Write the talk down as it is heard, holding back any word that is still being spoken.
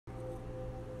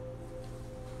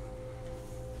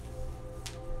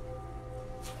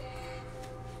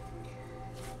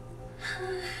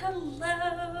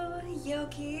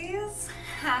Cookies.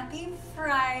 Happy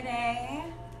Friday.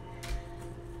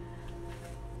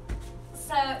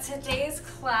 So today's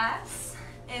class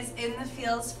is in the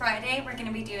Fields Friday. We're going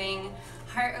to be doing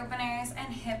heart openers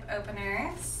and hip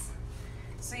openers.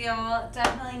 So you'll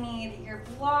definitely need your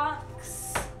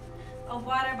blocks, a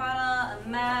water bottle, a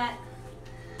mat.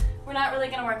 We're not really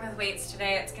going to work with weights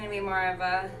today. It's going to be more of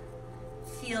a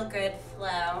feel-good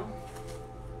flow.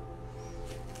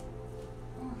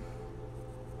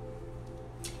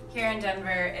 Here in Denver,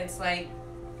 it's like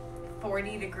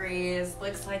 40 degrees.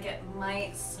 Looks like it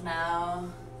might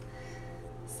snow.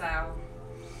 So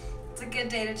it's a good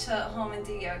day to chill at home and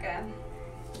do yoga.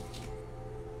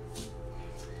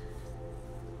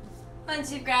 Once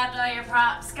you've grabbed all your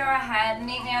props, go ahead and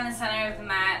meet me on the center of the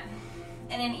mat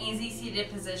in an easy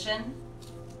seated position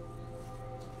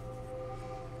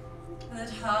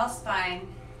with a tall spine.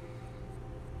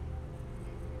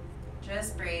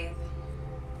 Just breathe.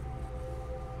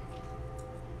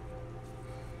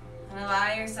 And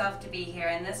allow yourself to be here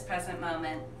in this present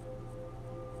moment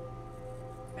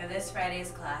for this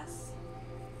Friday's class.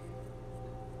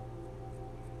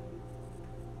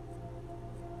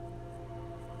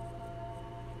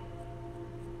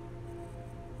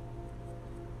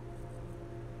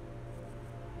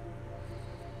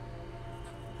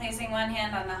 Placing one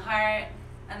hand on the heart,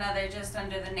 another just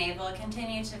under the navel.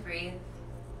 Continue to breathe.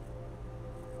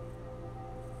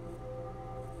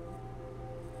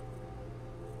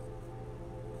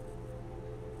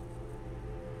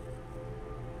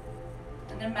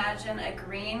 Imagine a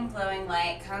green glowing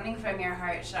light coming from your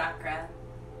heart chakra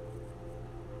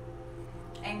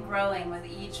and growing with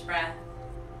each breath.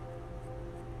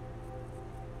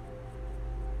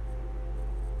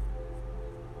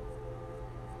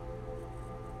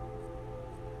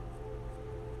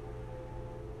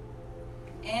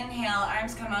 Inhale,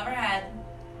 arms come overhead.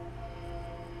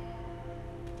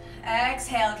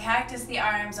 Exhale, cactus the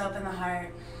arms, open the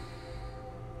heart.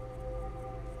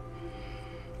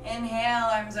 Inhale,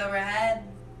 arms overhead.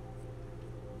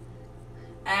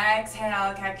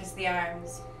 Exhale, cactus the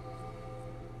arms.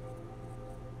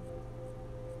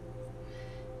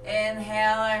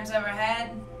 Inhale, arms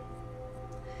overhead.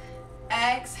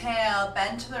 Exhale,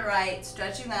 bend to the right,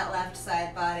 stretching that left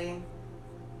side body.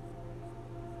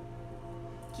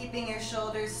 Keeping your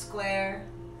shoulders square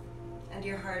and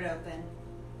your heart open.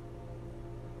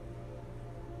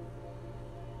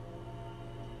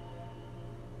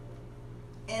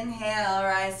 Inhale,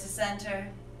 rise to center.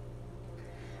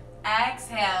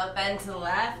 Exhale, bend to the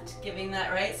left, giving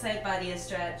that right side body a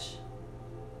stretch.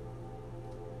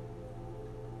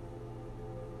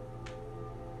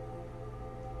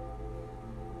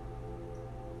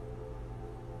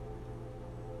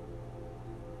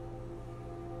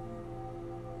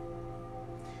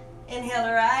 Inhale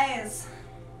to rise.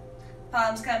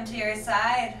 Palms come to your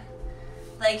side.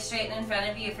 Legs straighten in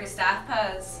front of you for staff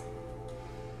pose.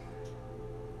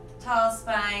 Tall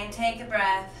spine, take a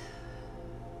breath.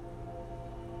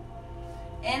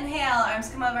 Inhale,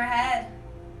 arms come overhead.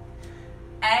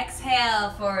 Exhale,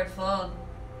 forward fold.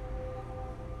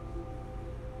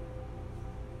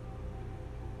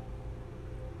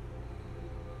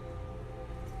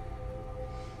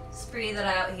 Just breathe it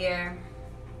out here.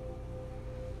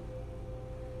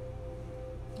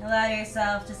 Allow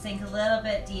yourself to sink a little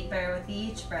bit deeper with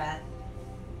each breath.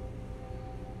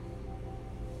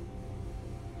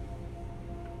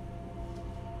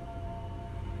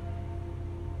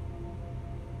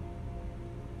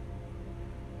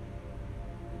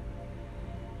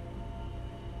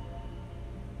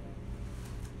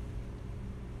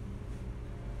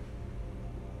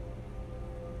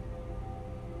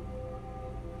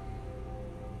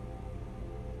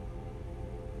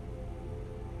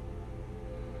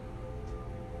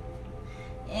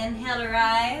 Inhale to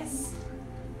rise.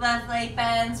 Left leg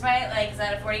bends, right leg is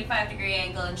at a 45-degree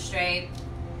angle and straight.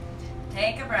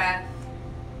 Take a breath.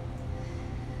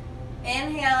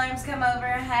 Inhale, arms come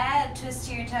overhead, twist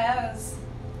to your toes.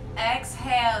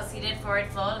 Exhale, seated forward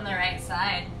fold on the right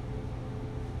side.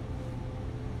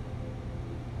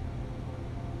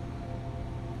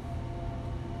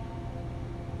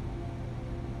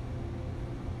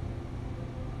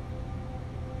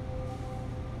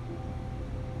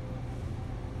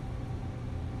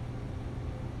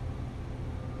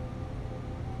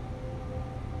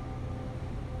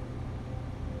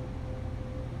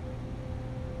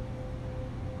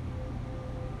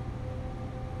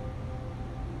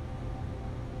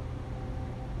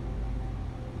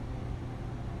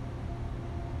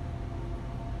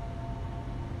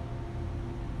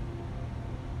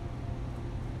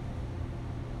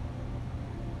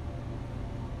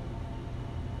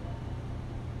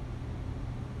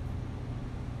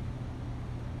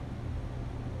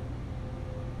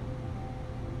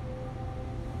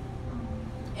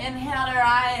 Inhale to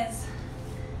rise.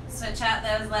 Switch out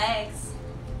those legs.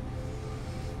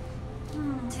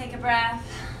 Take a breath.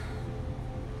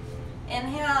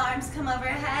 Inhale, arms come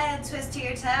overhead, twist to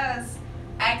your toes.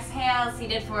 Exhale,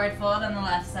 seated forward fold on the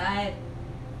left side.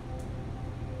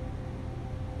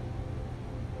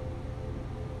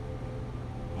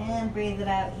 And breathe it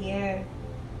out here.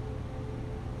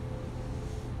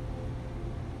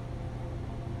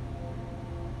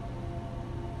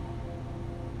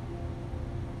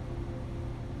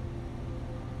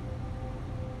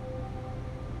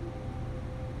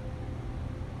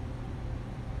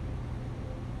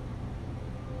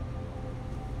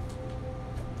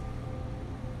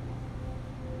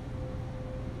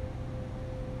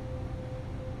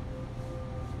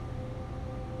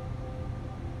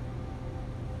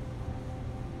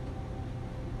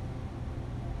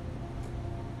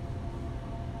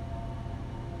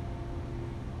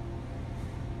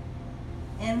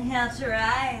 Inhale to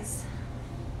rise.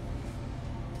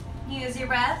 Use your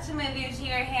breath to move you to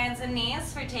your hands and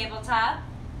knees for tabletop.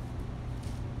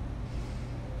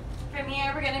 From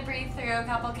here, we're going to breathe through a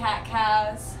couple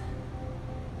cat-cows.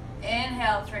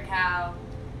 Inhale for cow.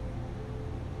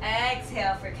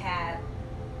 Exhale for cat.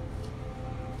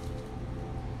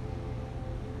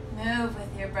 Move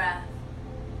with your breath.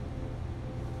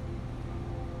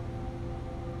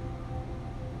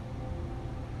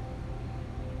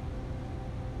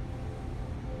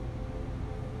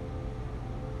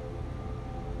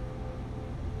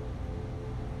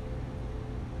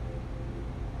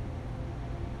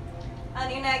 On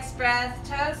your next breath,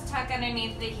 toes tuck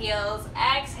underneath the heels.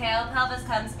 Exhale, pelvis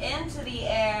comes into the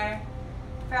air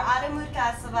for Adho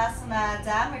Mukha Savasana,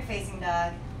 downward facing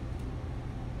dog.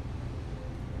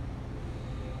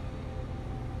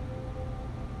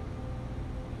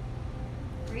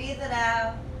 Breathe it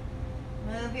out.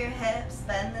 Move your hips,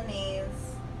 bend the knees.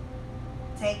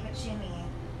 Take what you need.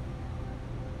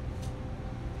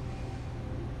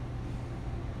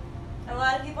 A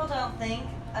lot of people don't think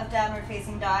of downward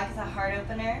facing dog as a heart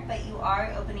opener, but you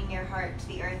are opening your heart to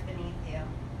the earth beneath you.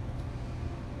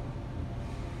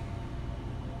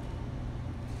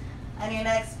 On your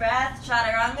next breath,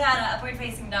 chaturanga to upward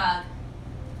facing dog.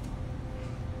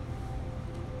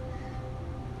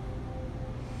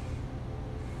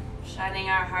 Shining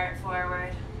our heart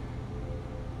forward.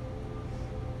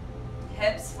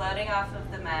 Hips floating off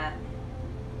of the mat.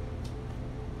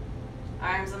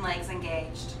 Arms and legs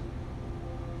engaged.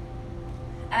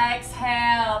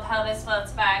 Exhale, pelvis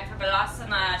floats back for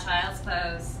Balasana, child's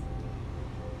pose.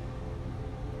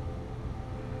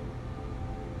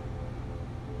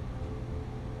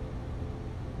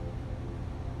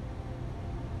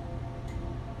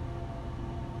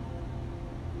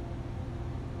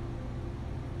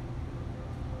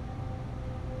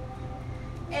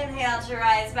 Inhale to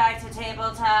rise back to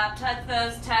tabletop, tuck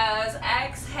those toes.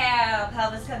 Exhale,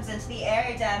 pelvis comes into the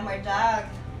air, downward dog.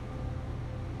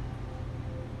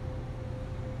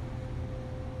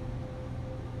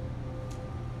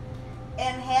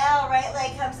 Inhale, right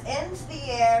leg comes into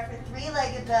the air for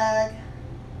three-legged dog.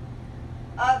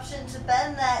 Option to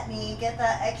bend that knee, get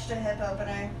that extra hip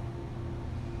opener.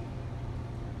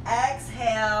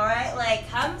 Exhale, right leg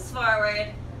comes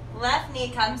forward, left knee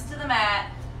comes to the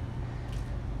mat.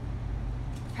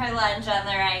 For lunge on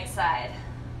the right side.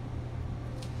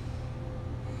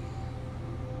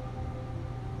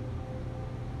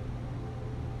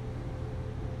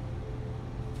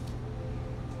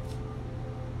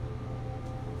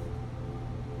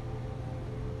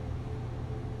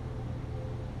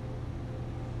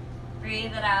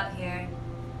 Breathe it out here.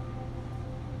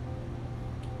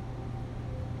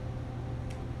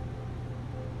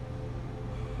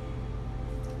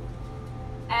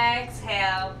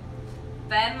 Exhale.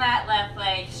 Bend that left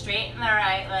leg, straighten the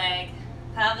right leg.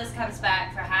 Pelvis comes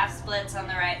back for half splits on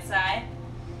the right side.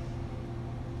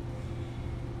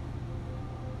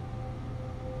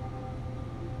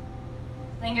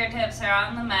 Fingertips are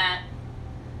on the mat.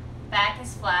 Back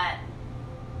is flat.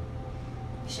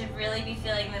 You should really be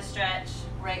feeling the stretch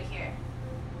right here.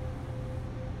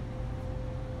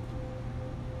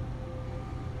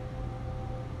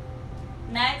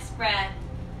 Next breath.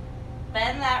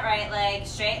 Bend that right leg,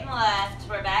 straighten the left.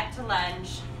 We're back to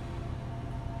lunge.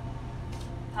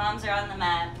 Palms are on the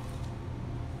mat.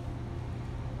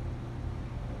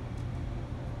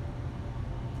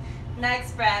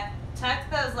 Next breath, tuck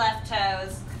those left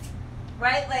toes.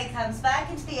 Right leg comes back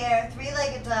into the air,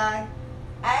 three-legged dog.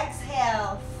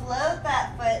 Exhale, float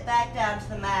that foot back down to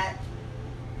the mat.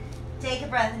 Take a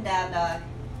breath in down dog.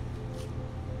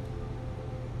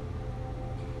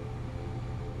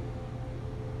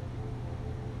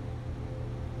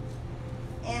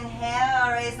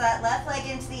 Inhale, raise raise that left leg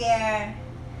into the air.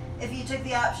 If you took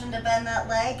the option to bend that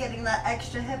leg, getting that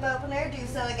extra hip opener, do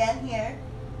so again here.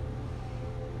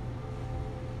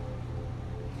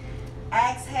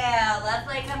 Exhale, left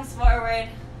leg comes forward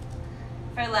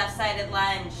for left-sided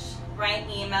lunge. Right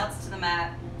knee melts to the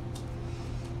mat.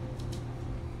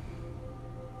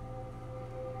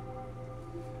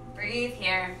 Breathe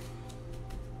here.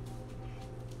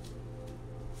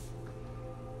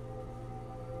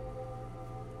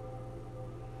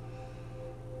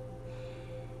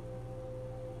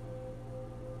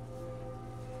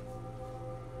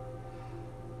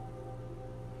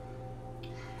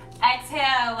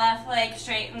 Exhale, left leg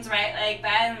straightens, right leg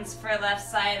bends for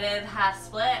left-sided half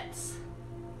splits.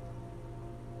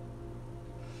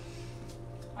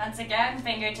 Once again,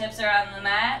 fingertips are on the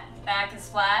mat, back is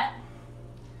flat.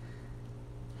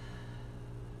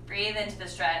 Breathe into the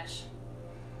stretch.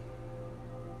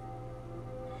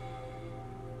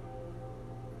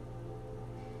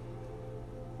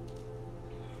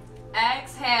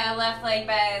 Exhale, left leg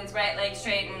bends, right leg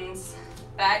straightens,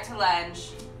 back to lunge.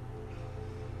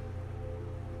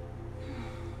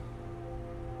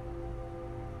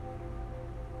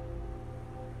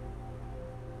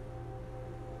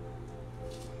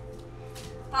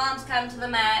 Palms come to the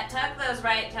mat, tuck those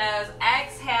right toes.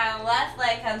 Exhale, left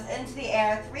leg comes into the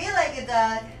air, three-legged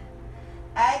dog.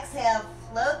 Exhale,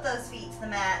 float those feet to the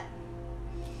mat.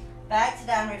 Back to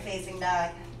downward facing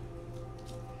dog.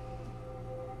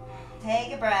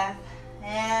 Take a breath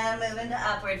and move into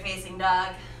upward facing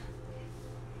dog.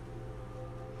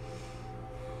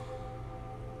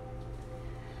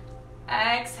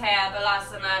 Exhale,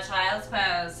 Balasana, child's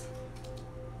pose.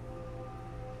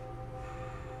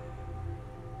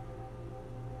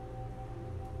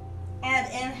 And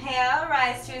inhale,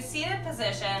 rise to a seated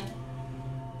position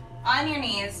on your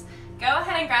knees. Go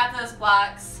ahead and grab those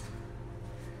blocks.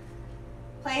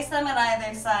 Place them at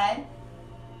either side.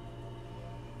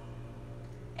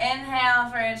 Inhale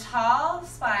for a tall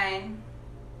spine.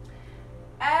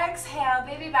 Exhale,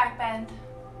 baby back bend.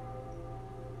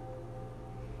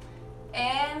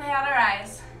 Inhale to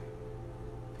rise.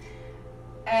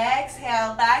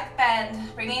 Exhale, back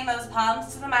bend, bringing those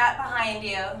palms to the mat behind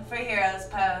you for hero's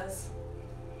pose.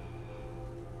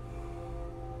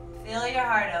 Feel your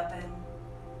heart open.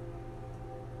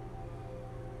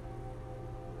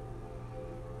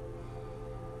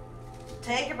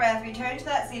 Take a breath, return to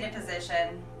that seated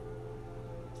position.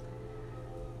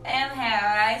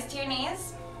 Inhale, rise to your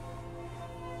knees.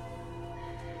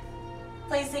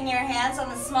 Placing your hands on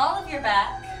the small of your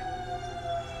back.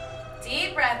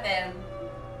 Deep breath in.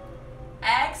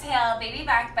 Exhale, baby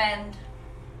back bend.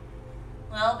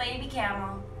 Little baby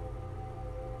camel.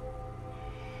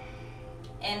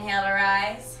 Inhale to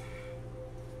rise.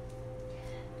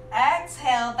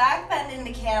 Exhale, back bend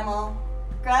into camel.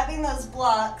 Grabbing those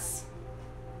blocks.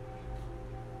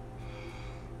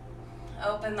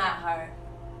 Open that heart.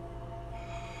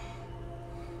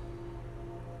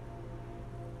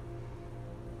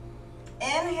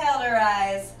 Inhale to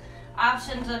rise.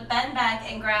 Option to bend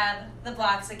back and grab the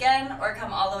blocks again or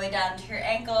come all the way down to your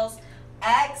ankles.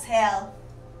 Exhale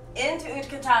into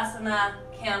Utkatasana,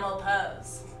 camel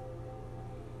pose.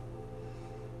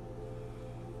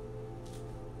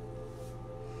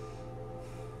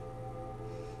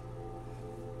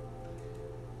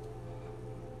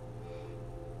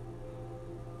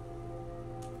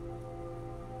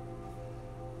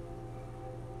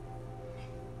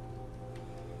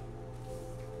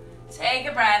 Take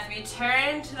a breath,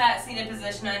 return to that seated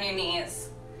position on your knees.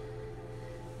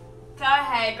 Go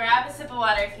ahead, grab a sip of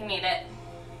water if you need it.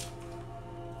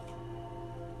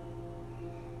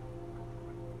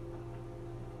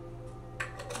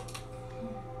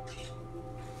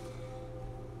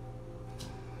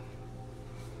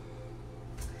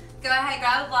 Go ahead,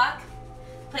 grab a block,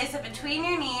 place it between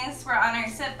your knees. We're on our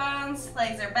sit bones,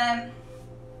 legs are bent.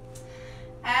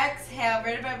 Exhale,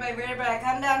 vertebra by vertebra,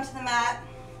 come down to the mat.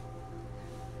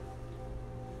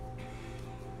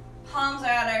 Palms are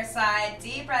at our side,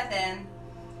 deep breath in.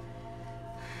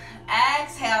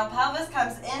 Exhale, pelvis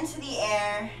comes into the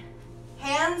air.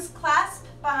 Hands clasp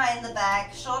behind the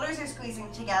back, shoulders are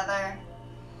squeezing together.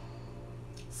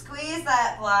 Squeeze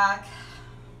that block.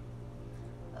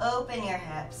 Open your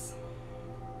hips.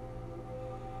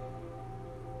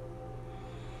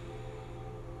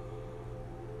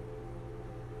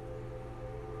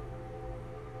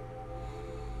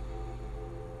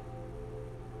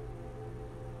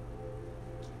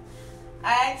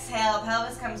 Exhale,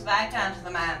 pelvis comes back down to the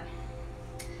mat.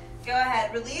 Go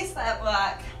ahead, release that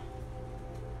block.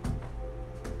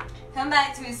 Come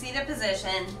back to a seated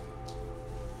position.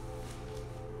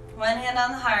 One hand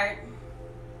on the heart.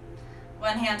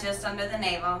 One hand just under the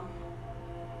navel.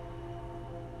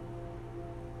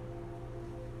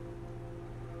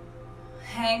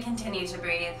 And continue to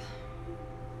breathe.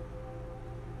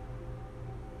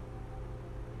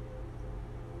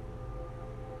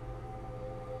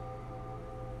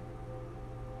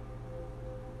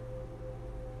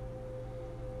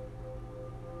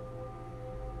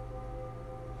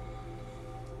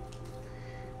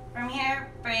 From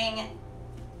here, bring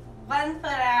one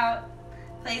foot out,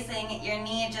 placing your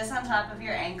knee just on top of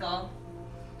your ankle,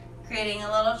 creating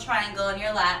a little triangle in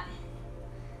your lap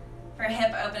for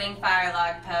hip opening fire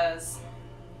log pose.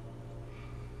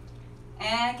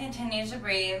 And continue to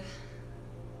breathe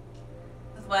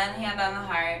with one hand on the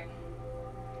heart,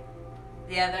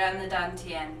 the other on the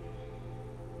dantian.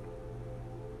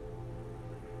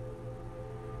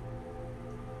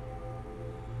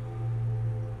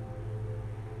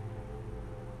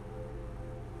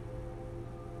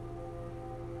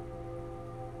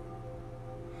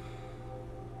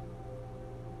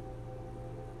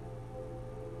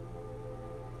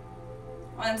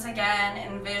 Once again,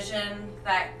 envision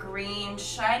that green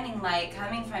shining light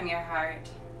coming from your heart,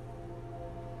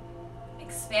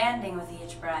 expanding with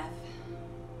each breath.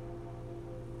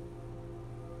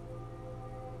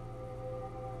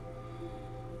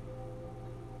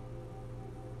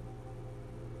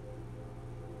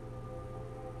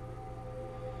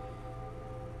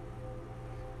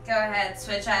 Go ahead,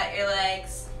 switch out your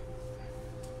legs.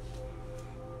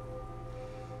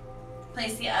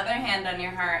 Place the other hand on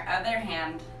your heart, other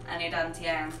hand on your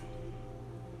dantian.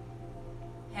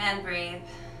 And breathe.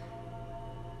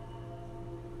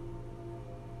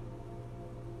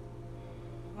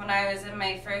 When I was in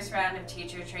my first round of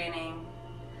teacher training,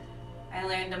 I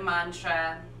learned a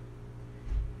mantra.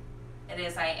 It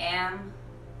is I am,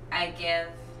 I give,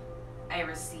 I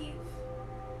receive.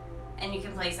 And you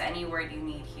can place any word you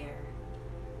need here.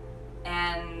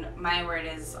 And my word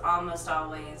is almost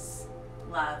always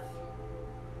love.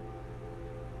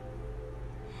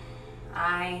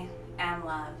 I am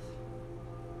love.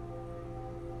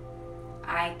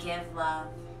 I give love.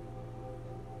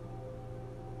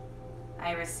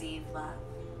 I receive love.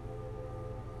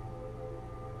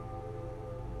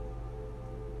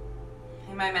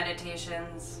 In my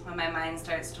meditations, when my mind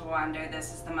starts to wander,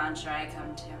 this is the mantra I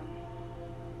come to.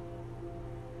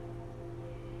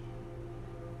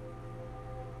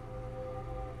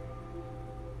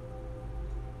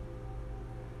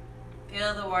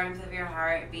 Feel the warmth of your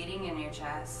heart beating in your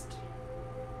chest,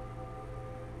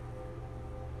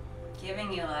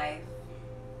 giving you life,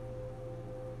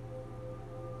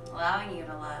 allowing you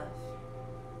to love.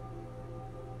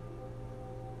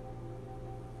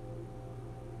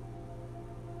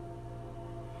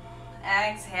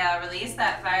 Exhale, release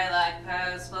that fire log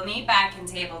pose. We'll meet back in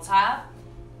tabletop.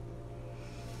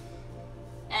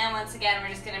 And once again, we're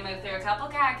just going to move through a couple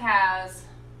cat-cows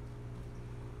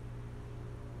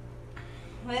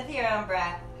with your own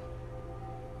breath.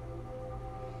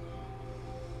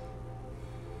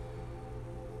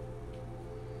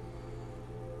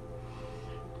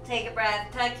 Take a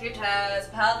breath, tuck your toes,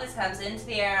 pelvis comes into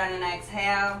the air on an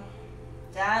exhale.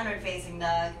 Downward facing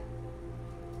dog.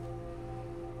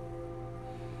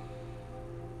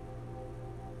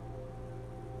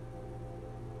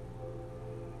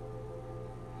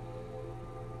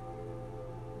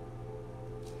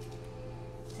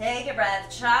 Take a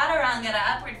breath, chaturanga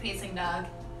to upward facing dog.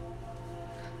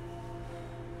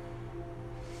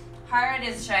 Heart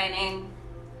is shining.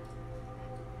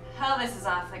 Pelvis is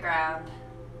off the ground.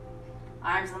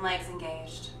 Arms and legs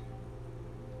engaged.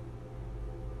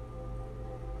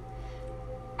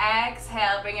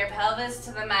 Exhale, bring your pelvis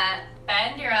to the mat.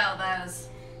 Bend your elbows.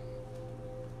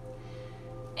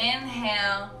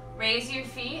 Inhale, raise your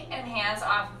feet and hands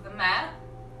off of the mat.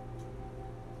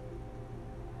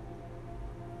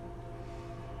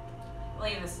 I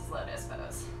believe this is lotus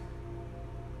pose.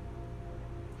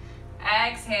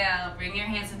 Exhale, bring your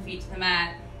hands and feet to the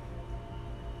mat.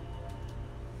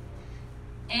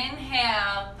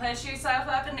 Inhale, push yourself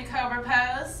up into cobra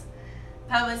pose.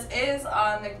 Pelvis is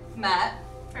on the mat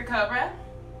for cobra.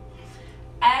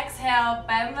 Exhale,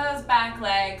 bend those back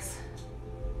legs.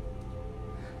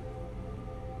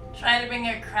 Try to bring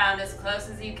your crown as close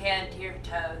as you can to your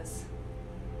toes.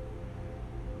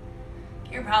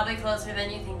 You're probably closer than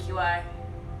you think you are.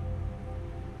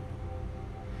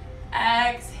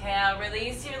 Exhale,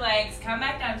 release your legs, come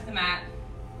back down to the mat.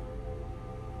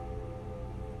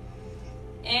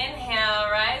 Inhale,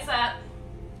 rise up.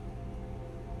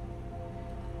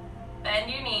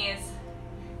 Bend your knees.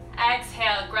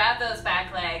 Exhale, grab those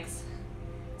back legs.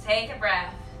 Take a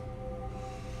breath.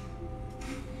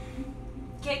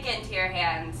 Kick into your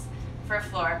hands for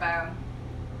floor bone.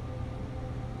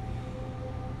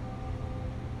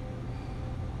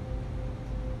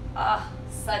 Oh,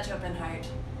 such open heart.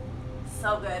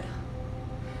 So good.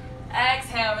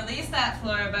 Exhale, release that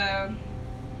floor bone.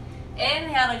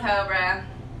 Inhale to cobra.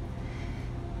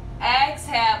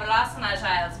 Exhale, Balasana,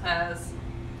 child's pose.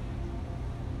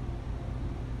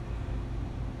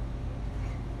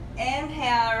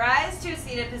 Inhale, rise to a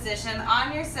seated position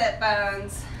on your sit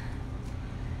bones.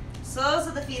 Soles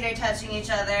of the feet are touching each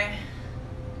other.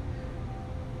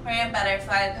 We're in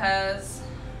butterfly pose.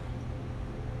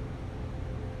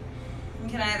 You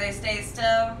can either stay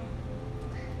still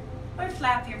or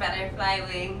flap your butterfly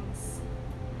wings.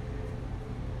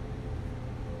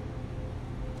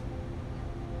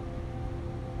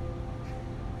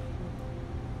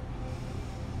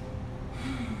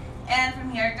 And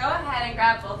from here, go ahead and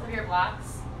grab both of your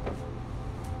blocks.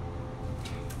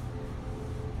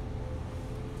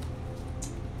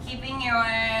 Keeping your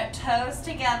toes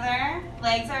together,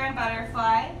 legs are in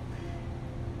butterfly.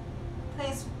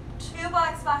 Place 2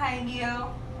 blocks behind you,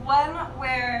 one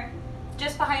where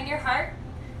just behind your heart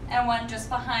and one just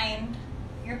behind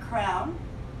your crown.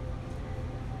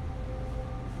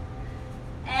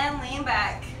 And lean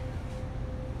back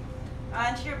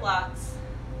onto your blocks.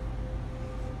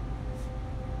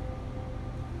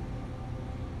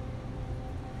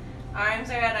 Arms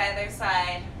are at either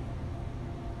side.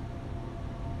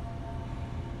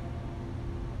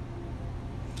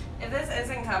 If this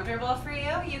isn't comfortable for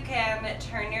you, you can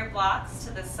turn your blocks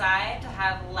to the side to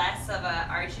have less of an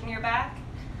arch in your back,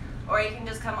 or you can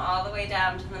just come all the way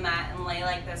down to the mat and lay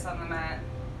like this on the mat.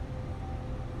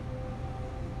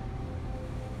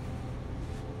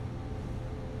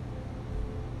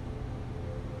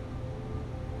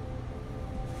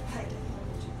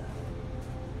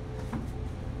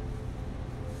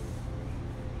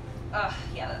 Oh,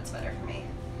 yeah, that's better for me.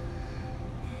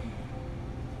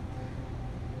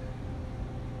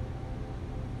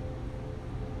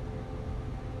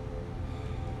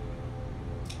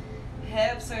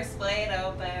 Hips are splayed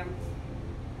open.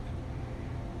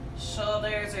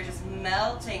 Shoulders are just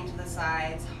melting to the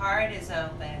sides. Heart is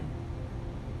open.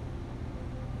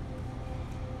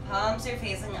 Palms are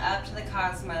facing up to the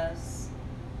cosmos.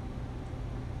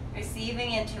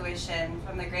 Receiving intuition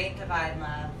from the great divine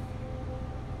love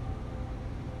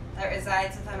that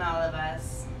resides within all of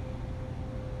us,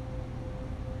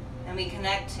 and we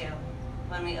connect to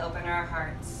when we open our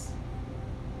hearts.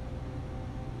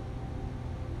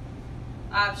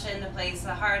 Option to place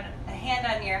a hand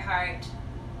on your heart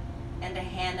and a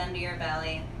hand under your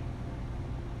belly.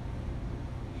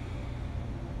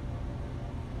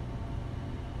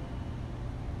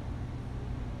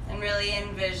 And really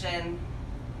envision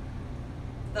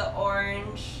the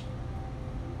orange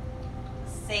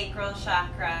sacral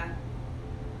chakra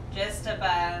just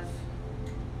above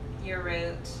your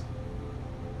root,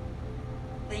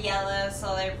 the yellow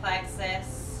solar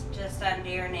plexus just under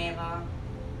your navel,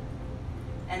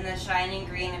 and the shining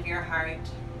green of your heart.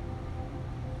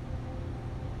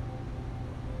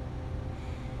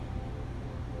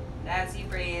 As you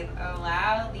breathe,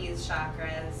 allow these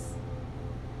chakras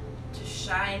to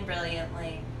shine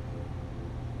brilliantly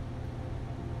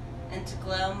and to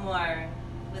glow more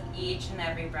with each and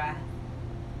every breath.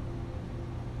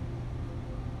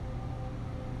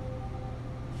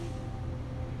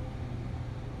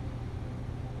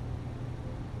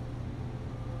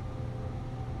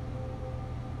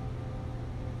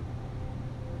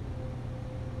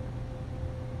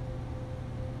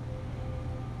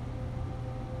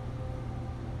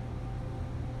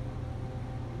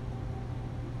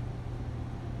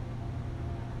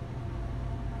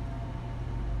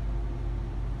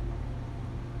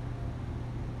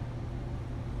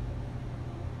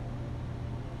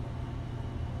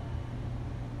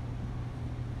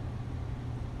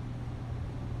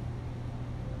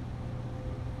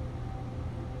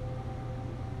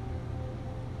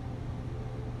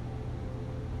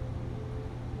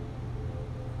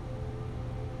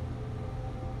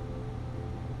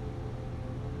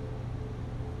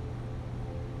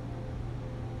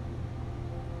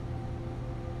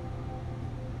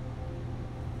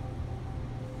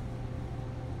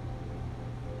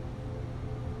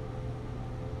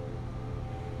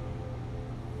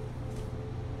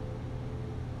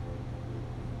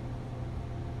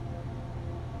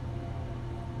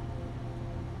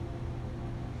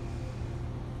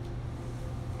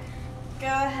 Go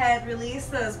ahead, release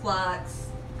those blocks.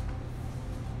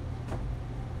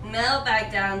 Melt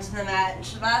back down to the mat in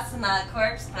Shavasana,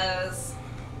 corpse pose.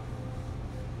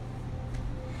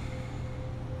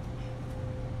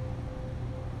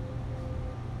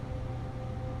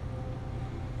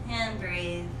 And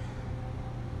breathe.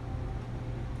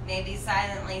 Maybe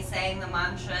silently saying the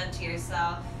mantra to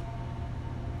yourself.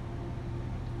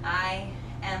 I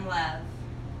am love.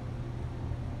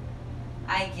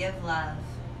 I give love.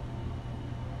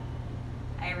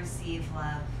 I receive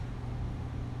love.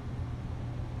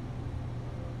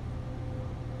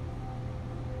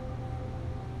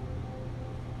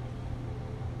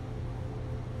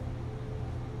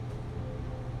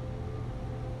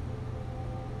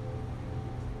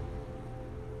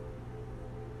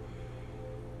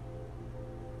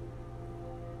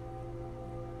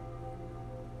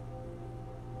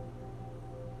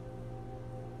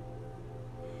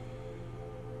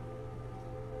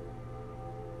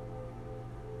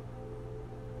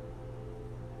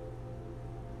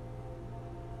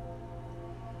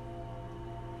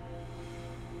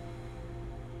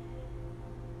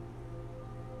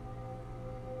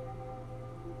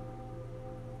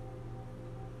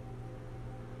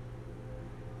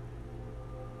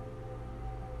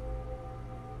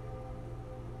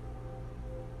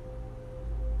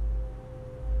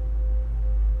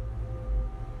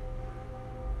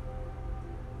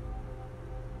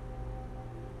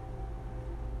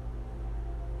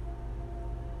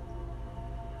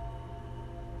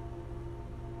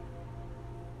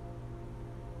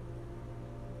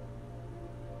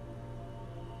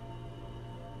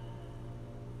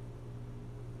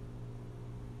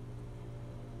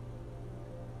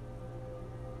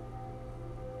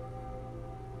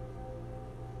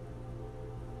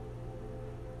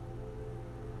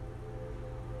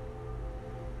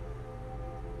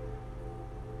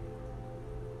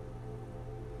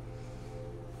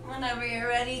 Whenever you're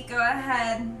ready, go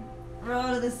ahead,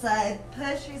 roll to the side,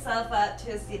 push yourself up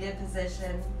to a seated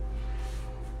position.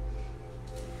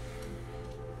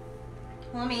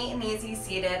 We'll meet and easy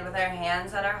seated with our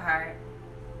hands at our heart.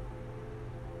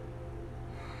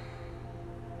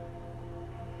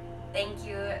 Thank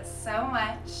you so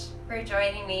much for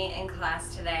joining me in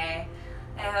class today.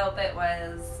 I hope it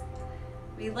was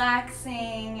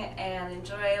relaxing and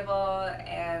enjoyable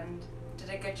and did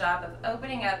a good job of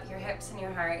opening up your hips and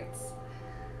your hearts.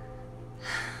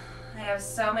 I have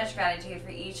so much gratitude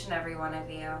for each and every one of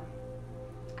you.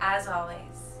 As always,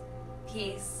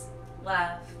 peace,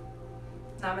 love,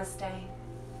 namaste.